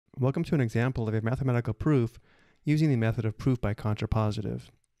Welcome to an example of a mathematical proof using the method of proof by contrapositive.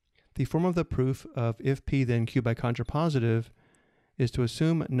 The form of the proof of if P then Q by contrapositive is to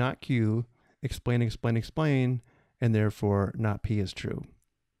assume not Q, explain, and therefore not P is true.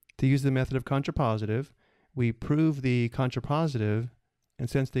 To use the method of contrapositive, we prove the contrapositive,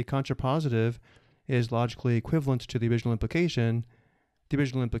 and since the contrapositive is logically equivalent to the original implication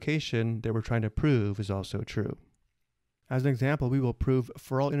that we're trying to prove is also true. As an example, we will prove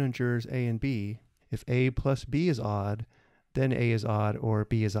for all integers a and b, if a plus b is odd, then a is odd or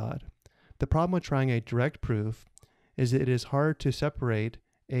b is odd. The problem with trying a direct proof is that it is hard to separate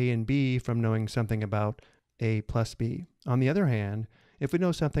a and b from knowing something about a plus b. On the other hand, if we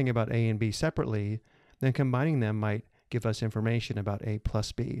know something about a and b separately, then combining them might give us information about a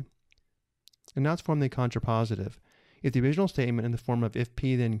plus b. And now let's form the contrapositive. If the original statement in the form of if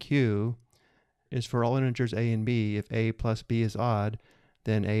p then q is for all integers a and b, if a plus b is odd,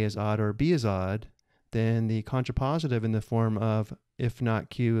 then a is odd or b is odd, then the contrapositive in the form of if not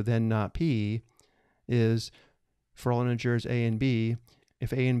q, then not p is for all integers a and b,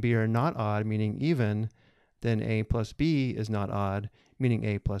 if a and b are not odd, meaning even, then a plus b is not odd, meaning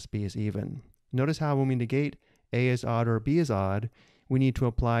a plus b is even. Notice how when we negate a is odd or b is odd, we need to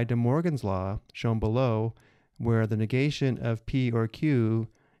apply De Morgan's law, shown below, where the negation of p or q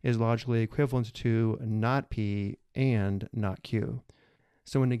is logically equivalent to not P and not Q.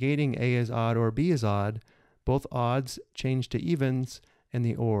 So when negating A is odd or B is odd, both odds change to evens and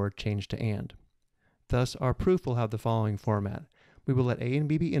the or change to and. Thus, our proof will have the following format. We will let A and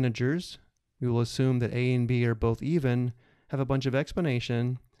B be integers. We will assume that A and B are both even, have a bunch of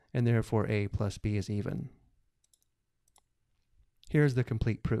explanation, and therefore A plus B is even. Here's the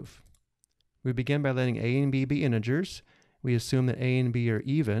complete proof. We begin by letting A and B be integers. We assume that a and b are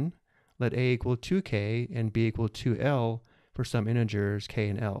even, let a equal 2k and b equal 2l for some integers k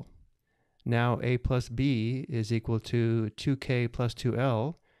and l. Now a plus b is equal to 2k plus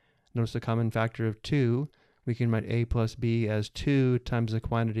 2l. Notice the common factor of 2. We can write a plus b as 2 times the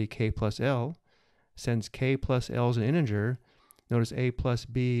quantity k plus l. Since k plus l is an integer, notice a plus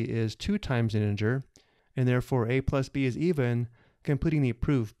b is 2 times an integer, and therefore a plus b is even, completing the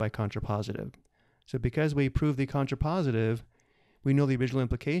proof by contrapositive. So because we proved the contrapositive, we know the original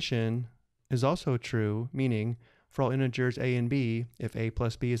implication is also true, meaning for all integers a and b, if a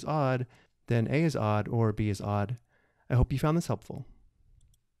plus b is odd, then a is odd or b is odd. I hope you found this helpful.